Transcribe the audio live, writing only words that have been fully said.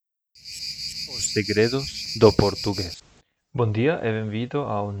Os Segredos do Português. Bom dia e bem-vindo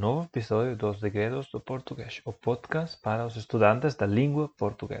a um novo episódio dos Segredos do Português, o podcast para os estudantes da língua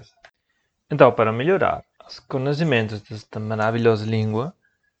portuguesa. Então, para melhorar os conhecimentos desta maravilhosa língua,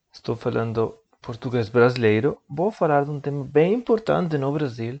 estou falando português brasileiro, vou falar de um tema bem importante no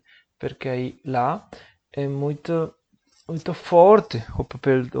Brasil, porque lá é muito forte o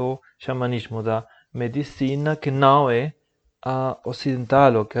papel do chamanismo, da medicina que não é a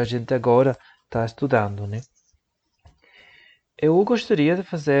ocidental, o que a gente agora está estudando, né? Eu gostaria de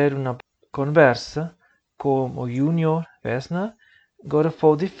fazer uma conversa com o Júnior Vesna. Agora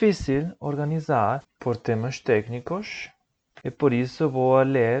foi difícil organizar por temas técnicos e por isso vou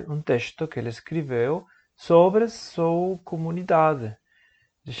ler um texto que ele escreveu sobre sua comunidade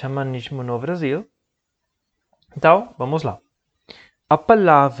de xamanismo no Brasil. Então, vamos lá. A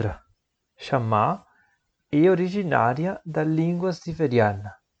palavra xamã é originária da língua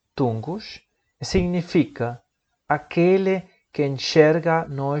siberiana, tungus, e significa aquele que enxerga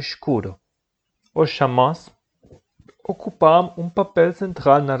no escuro. Os xamãs ocupam um papel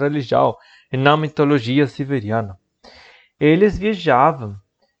central na religião e na mitologia siberiana. Eles viajavam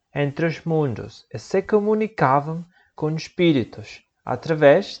entre os mundos e se comunicavam com espíritos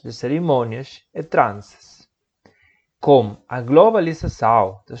através de cerimônias e transes. Com a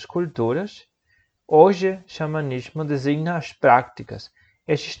globalização das culturas, hoje, xamanismo designa as práticas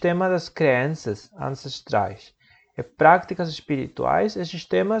e sistema das crenças ancestrais e práticas espirituais e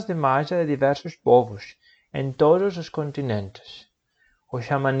sistemas de magia de diversos povos em todos os continentes. O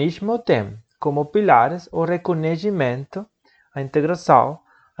xamanismo tem como pilares o reconhecimento, a integração,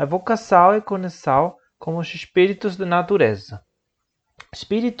 a evocação e conexão com os espíritos da natureza,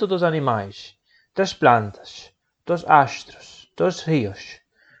 espírito dos animais, das plantas, dos astros, dos rios,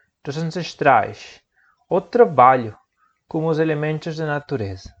 dos ancestrais, o trabalho com os elementos da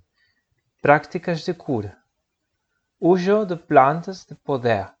natureza, práticas de cura, uso de plantas de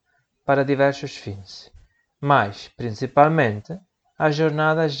poder para diversos fins, mas principalmente a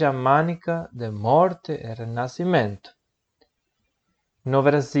jornada xamânica de morte e renascimento. No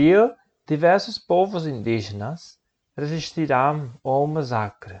Brasil, diversos povos indígenas resistiram ao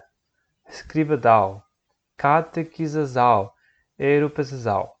massacre, escravidão, catequização e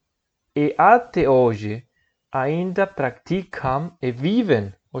europezação, e até hoje ainda praticam e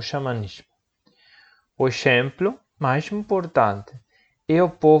vivem o xamanismo. O exemplo mais importante é o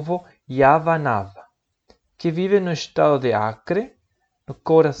povo Yavanava, que vive no estado de Acre, no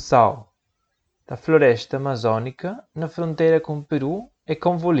coração da floresta amazônica, na fronteira com Peru e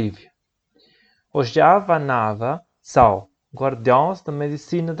com Bolívia. Os Yavanava são guardiões da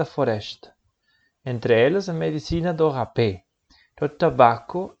medicina da floresta, entre eles a medicina do rapé, do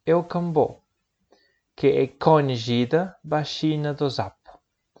tabaco e o cambô, que é conhecida vacina do sapo.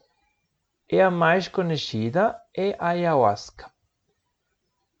 E a mais conhecida é a ayahuasca.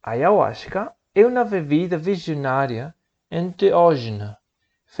 A ayahuasca é uma bebida visionária enteógena,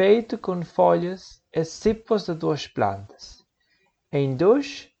 feita com folhas e cipos de duas plantas. E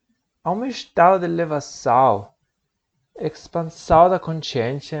induz a um estado de elevação, expansão da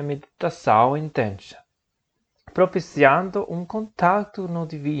consciência e meditação intensa, propiciando um contato no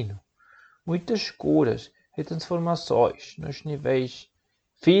divino, muitas curas e transformações nos níveis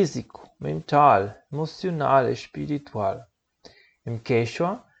físico, mental, emocional e espiritual. Em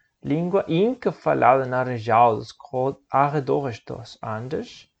Quechua, língua inca falada na região dos arredores dos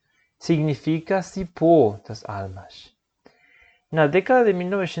Andes, significa cipó das almas. Na década de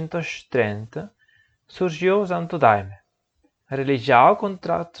 1930, surgiu o Santo Daime, a religião com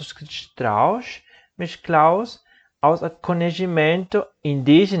tratos cristãos mesclados aos conhecimentos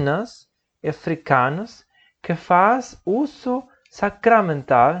indígenas e africanos, que faz uso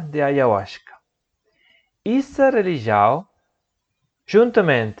sacramental de ayahuasca. Essa religião,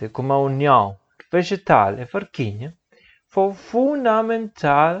 juntamente com a união vegetal e farquinha, foi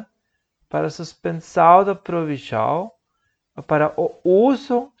fundamental para a suspensão da proibição e para o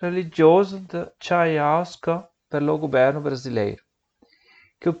uso religioso da ayahuasca pelo governo brasileiro,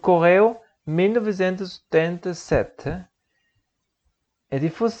 que ocorreu em 1977, e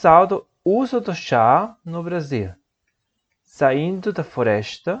difusão do uso do chá no Brasil, saindo da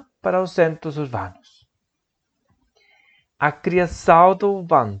floresta para os centros urbanos. A criação do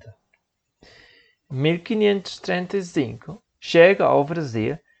Umbanda. Em 1535, chega ao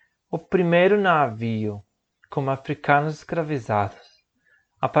Brasil o primeiro navio com africanos escravizados.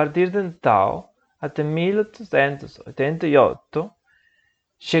 A partir de então, até 1888,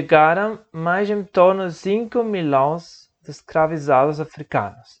 chegaram mais em torno de 5 milhões de escravizados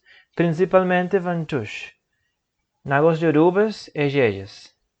africanos, principalmente bantus, nagos yorubas e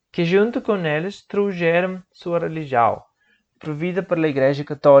jeias. que junto com eles trouxeram sua religião, provida pela Igreja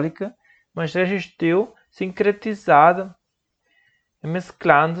Católica, mas resistiu sincretizada,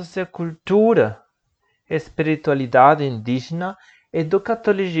 mesclando-se a cultura e espiritualidade indígena e do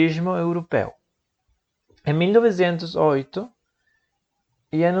catolicismo europeu. Em 1908,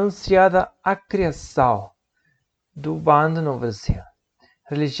 é anunciada a criação do bando no Brasil.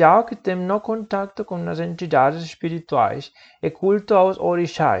 Religião que tem no contato com as entidades espirituais e culto aos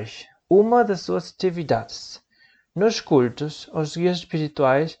orixás, uma das suas atividades. Nos cultos, os guias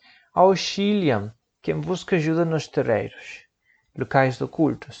espirituais auxiliam quem busca ajuda nos terreiros, locais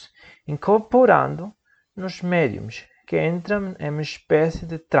ocultos, incorporando nos médiums que entram em uma espécie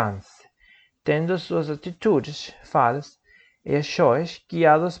de transe, tendo suas atitudes, falas e ações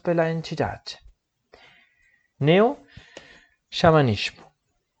guiados pela entidade. Neo-chamanismo.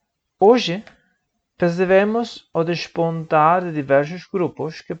 Hoje, percebemos o despontar de diversos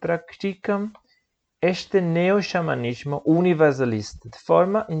grupos que praticam este neo-chamanismo universalista de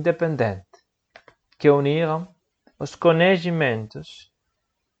forma independente, que uniram os conhecimentos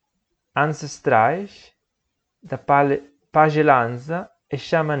ancestrais da pagelança e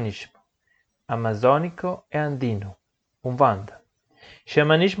xamanismo amazônico e andino, Umbanda,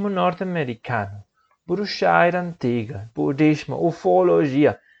 xamanismo norte-americano, bruxaria antiga, budismo,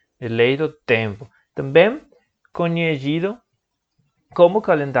 ufologia, lei do tempo, também conhecido como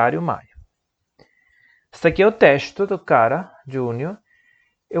calendário maia. Este aqui é o texto do cara Júnior.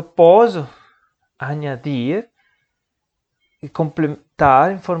 Eu posso añadir e complementar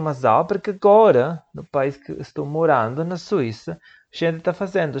a informação, porque agora, no país que estou morando, na Suíça, a gente está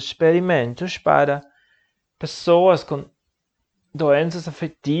fazendo experimentos para pessoas com doenças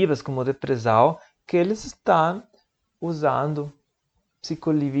afetivas, como depressão, que eles estão usando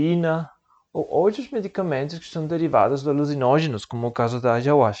psilocibina ou outros medicamentos que são derivados de alucinógenos, como o caso da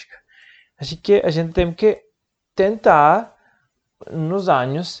ayahuasca. Assim que a gente tem que tentar, nos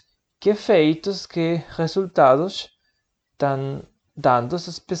anos, que efeitos, que resultados estão dando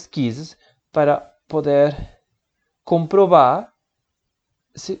essas pesquisas para poder comprovar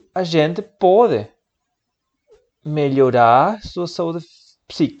se a gente pode melhorar sua saúde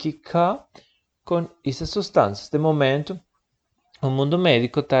psíquica com essas substâncias. De momento, o mundo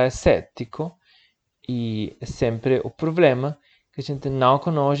médico está cético e é sempre o problema que a gente não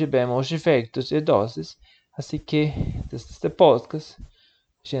conhece bem os efeitos e doses. Assim que, neste podcast,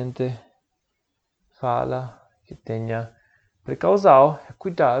 a gente fala que tenha precaução,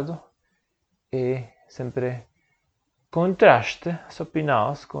 cuidado e sempre contraste as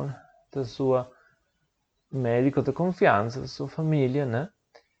opiniões com a sua médico de confiança, da sua família, né?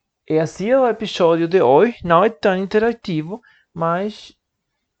 E assim o episódio de hoje não é tão interativo, mas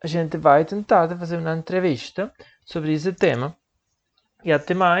a gente vai tentar fazer uma entrevista sobre esse tema. E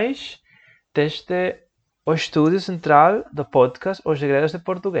até mais desde o estúdio central do podcast Os Segredos de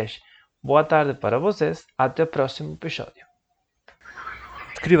Português. Boa tarde para vocês, até o próximo episódio.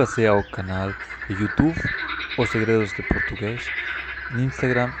 Inscreva-se ao canal de YouTube Os Segredos de Português, no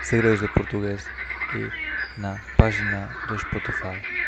Instagram Segredos de Português e na página do Spotify.